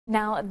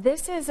Now,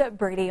 this is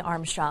Brady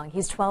Armstrong.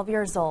 He's 12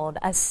 years old,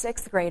 a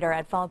sixth grader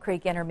at Fall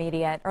Creek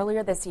Intermediate.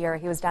 Earlier this year,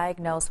 he was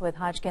diagnosed with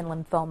Hodgkin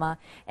lymphoma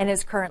and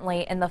is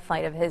currently in the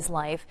fight of his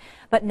life.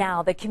 But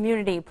now the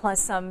community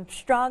plus some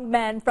strong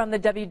men from the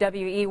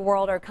WWE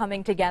world are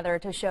coming together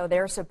to show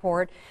their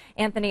support.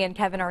 Anthony and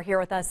Kevin are here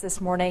with us this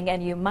morning,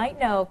 and you might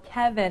know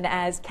Kevin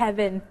as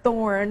Kevin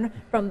Thorne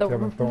from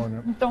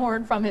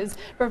Thorne from his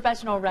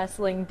professional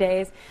wrestling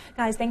days.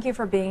 Guys, thank you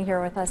for being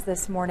here with us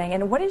this morning.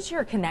 And what is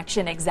your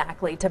connection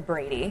exactly to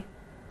Brady?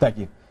 Thank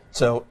you.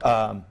 So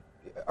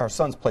our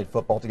sons played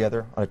football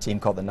together on a team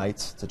called the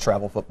Knights. It's a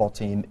travel football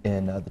team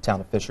in the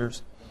town of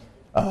Fishers.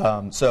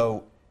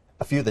 So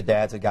a few of the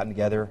dads had gotten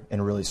together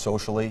and really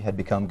socially had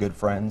become good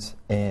friends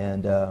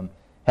and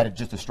had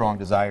just a strong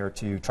desire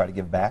to try to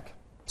give back.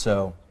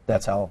 So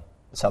that's how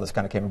this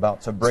kind of came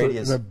about. So Brady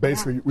is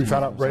basically we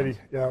found out Brady.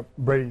 Yeah,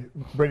 Brady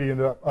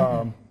ended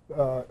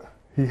up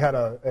he had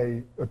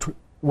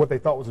what they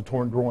thought was a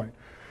torn groin,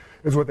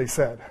 is what they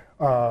said.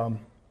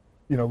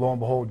 You know, lo and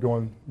behold,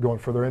 going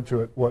further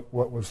into it, what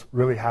was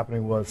really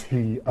happening was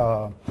he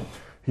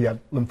had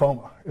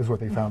lymphoma, is what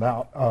they found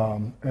out.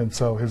 And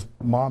so his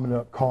mom ended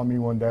up calling me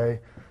one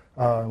day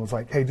and was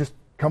like, "Hey, just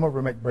come over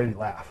and make Brady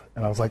laugh."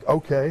 And I was like,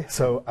 "Okay."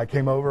 So I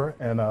came over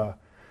and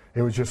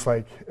it was just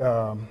like,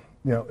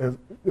 you know,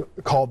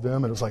 it called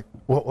them and it was like,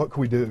 "What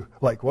can we do?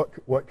 Like, what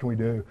can we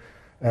do?"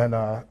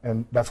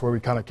 And that's where we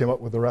kind of came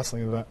up with the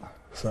wrestling event.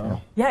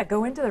 So yeah,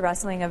 go into the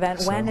wrestling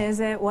event. When is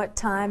it? What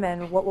time?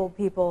 And what will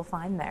people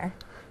find there?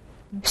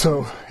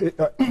 So, you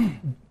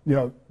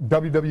know,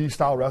 WWE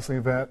style wrestling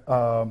event.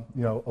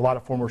 You know, a lot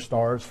of former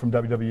stars from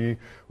WWE.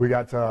 We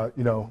got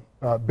you know,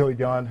 Billy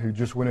Gunn, who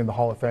just went in the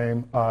Hall of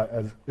Fame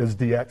as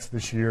DX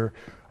this year.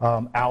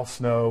 Al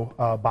Snow,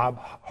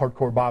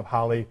 Hardcore Bob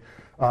Holly,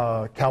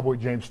 Cowboy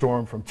James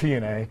Storm from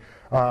TNA,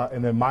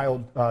 and then my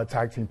old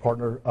tag team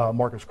partner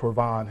Marcus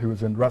Corvan, who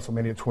was in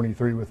WrestleMania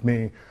 23 with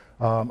me.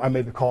 I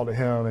made the call to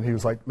him, and he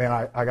was like, "Man,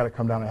 I got to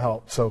come down and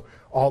help." So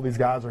all these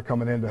guys are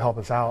coming in to help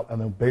us out,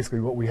 and then basically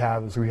what we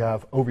have is we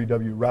have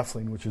OVW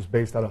Wrestling, which is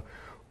based out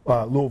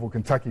of Louisville,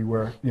 Kentucky,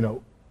 where, you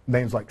know,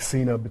 names like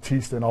Cena,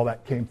 Batista, and all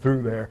that came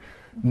through there.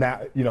 Now,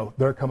 you know,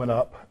 they're coming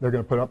up. They're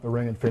going to put up the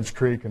ring in Finch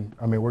Creek, and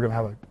I mean, we're going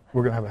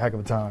to have a heck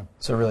of a time.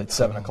 So really, at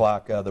 7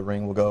 o'clock, the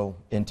ring will go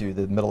into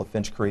the middle of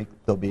Finch Creek.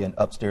 There'll be an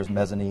upstairs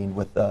mezzanine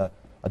with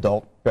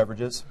adult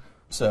beverages.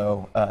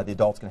 So the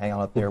adults can hang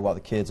out up there while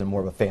the kids, in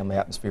more of a family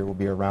atmosphere, will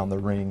be around the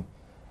ring.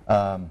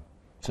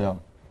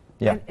 So,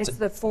 yeah. And it's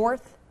the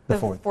 4th? The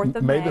 4th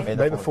of May?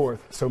 May the 4th.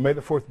 So May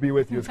the 4th be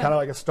with you. It's kind of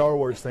like a Star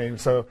Wars theme.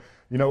 So,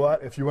 you know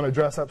what? If you want to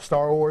dress up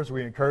Star Wars,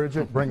 we encourage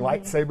it. Bring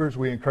lightsabers,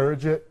 we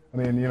encourage it. I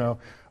mean, you know,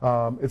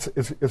 it's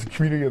a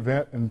community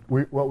event, and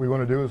what we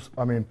want to do is,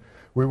 I mean,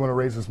 we want to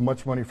raise as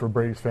much money for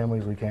Brady's family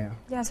as we can.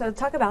 Yeah, so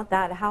talk about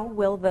that. How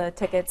will the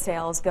ticket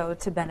sales go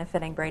to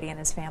benefiting Brady and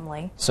his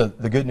family? So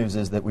the good news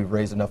is that we've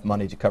raised enough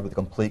money to cover the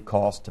complete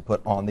cost to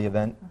put on the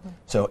event.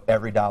 So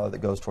every dollar that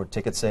goes toward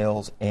ticket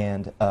sales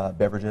and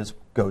beverages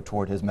go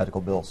toward his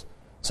medical bills.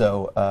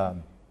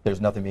 So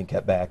there's nothing being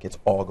kept back. It's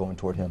all going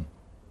toward him.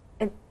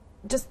 And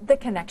just the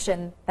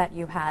connection that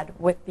you had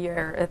with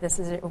this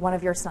is one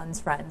of your son's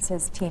friends,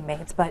 his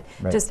teammates, but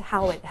just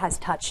how it has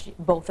touched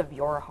both of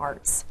your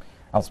hearts.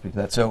 I'll speak to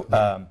that. So,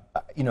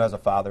 you know, as a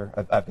father,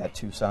 I've got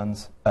 2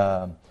 sons.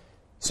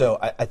 So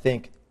I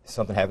think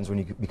something happens when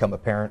you become a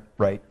parent,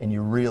 right? And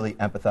you really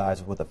empathize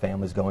with what the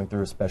family's going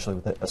through, especially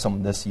with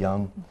someone this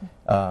young.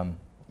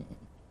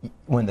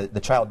 When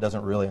the child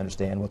doesn't really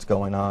understand what's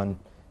going on,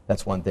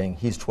 that's one thing.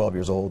 He's 12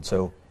 years old,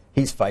 so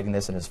he's fighting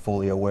this and is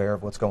fully aware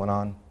of what's going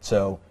on.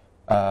 So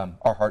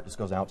our heart just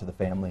goes out to the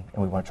family,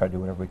 and we want to try to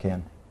do whatever we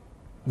can.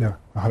 Yeah,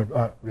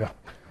 yeah.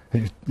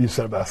 You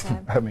said it best.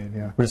 I mean,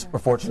 yeah. We're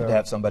fortunate to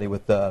have somebody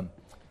with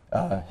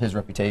his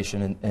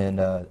reputation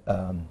and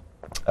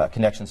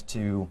connections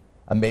to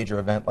a major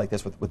event like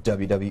this with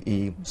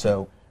WWE.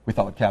 So we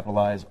thought we'd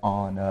capitalize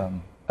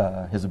on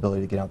his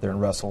ability to get out there and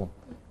wrestle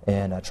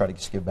and try to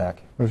just give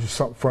back. It was just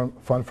something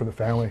fun for the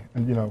family.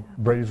 And, you know,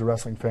 Brady's a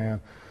wrestling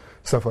fan,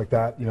 stuff like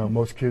that. You know,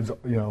 most kids,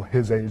 you know,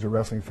 his age are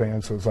wrestling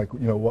fans. So it's like,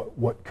 you know,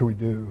 what could we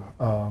do?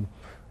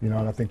 You know,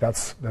 and I think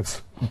that's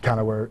kind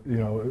of where, you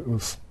know,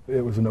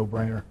 it was a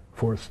no-brainer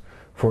for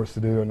us to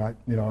do. And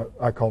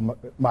I called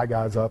my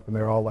guys up, and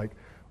they're all like,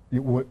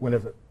 "When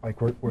is it?"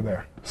 Like, we're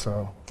there.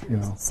 So, you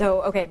know.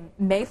 So okay,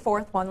 May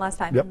 4th, one last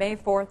time. Yep. May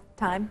 4th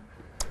time.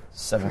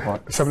 7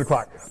 o'clock. 7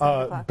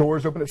 o'clock.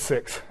 Doors open at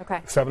 6.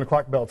 Okay. 7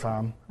 o'clock bell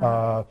time.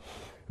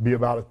 Be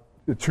about a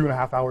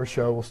 2.5-hour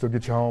show. We'll still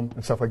get you home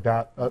and stuff like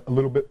that. A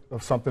little bit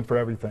of something for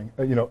everything,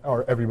 you know,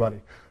 or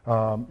everybody.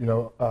 You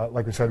know,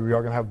 like we said, we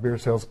are going to have beer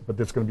sales, but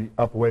it's going to be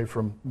up away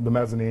from the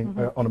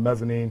mezzanine, on a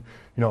mezzanine.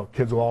 You know,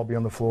 kids will all be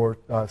on the floor,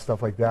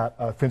 stuff like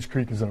that. Finch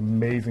Creek is an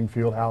amazing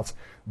field house,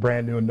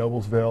 brand new in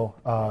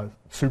Noblesville,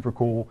 super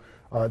cool,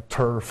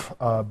 turf,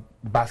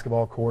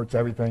 basketball courts,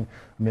 everything.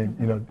 I mean,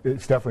 you know,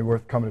 it's definitely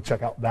worth coming to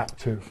check out that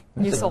too.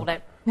 You sold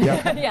it.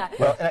 Yeah. Yeah.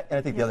 Well, and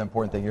I think the other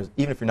important thing here is,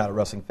 even if you're not a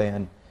wrestling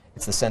fan,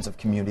 it's the sense of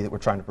community that we're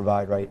trying to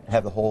provide, right?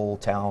 Have the whole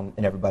town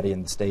and everybody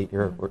in the state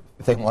here,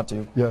 if they want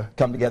to,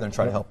 come together and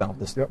try to help out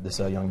this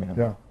young man.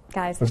 Yeah.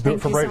 Guys, Let's do thank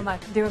it for you Brady. so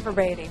much. Do it for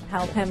Brady.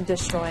 Help him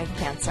destroy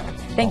cancer.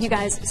 Thank you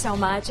guys so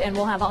much, and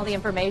we'll have all the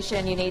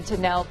information you need to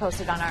know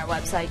posted on our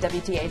website,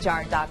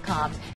 WTHR.com.